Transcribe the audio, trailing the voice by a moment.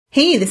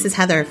Hey, this is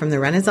Heather from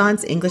the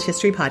Renaissance English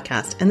History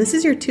Podcast, and this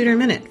is your Tudor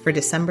Minute for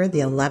December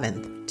the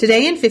 11th.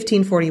 Today in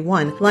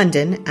 1541,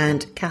 London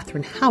and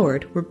Katherine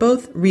Howard were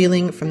both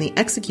reeling from the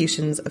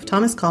executions of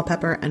Thomas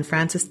Culpepper and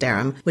Francis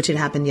Dereham, which had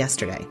happened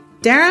yesterday.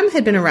 Dereham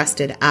had been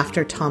arrested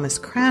after Thomas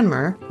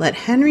Cranmer let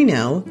Henry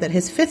know that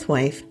his fifth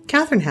wife,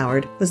 Katherine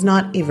Howard, was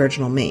not a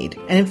virginal maid,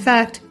 and in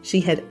fact, she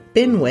had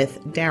been with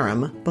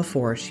Dereham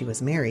before she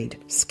was married.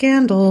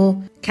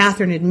 Scandal.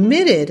 Katherine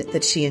admitted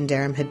that she and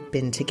Dereham had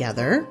been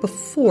together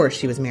before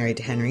she was married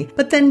to Henry,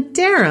 but then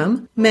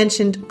Dereham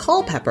mentioned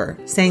Culpepper,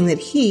 saying that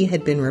he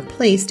had been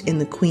replaced in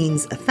the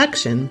Queen's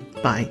affection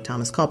by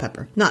Thomas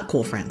Culpepper. Not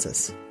cool,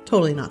 Francis.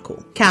 Totally not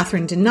cool.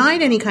 Katherine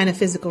denied any kind of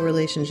physical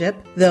relationship,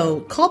 though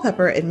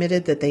Culpepper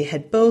admitted that they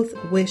had both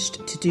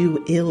wished to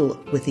do ill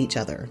with each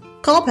other.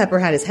 Culpepper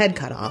had his head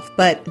cut off,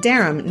 but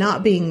Dereham,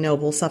 not being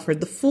noble, suffered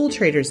the full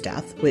traitor's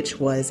death,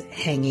 which was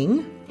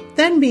hanging,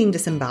 then being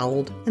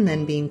disemboweled, and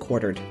then being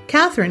quartered.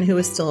 Katherine, who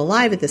was still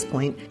alive at this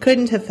point,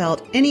 couldn't have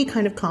felt any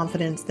kind of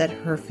confidence that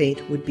her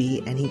fate would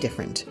be any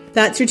different.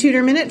 That's your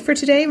Tudor Minute for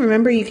today.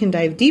 Remember, you can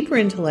dive deeper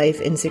into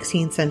life in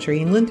 16th century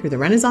England through the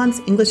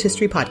Renaissance English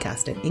History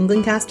Podcast at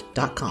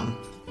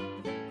englandcast.com.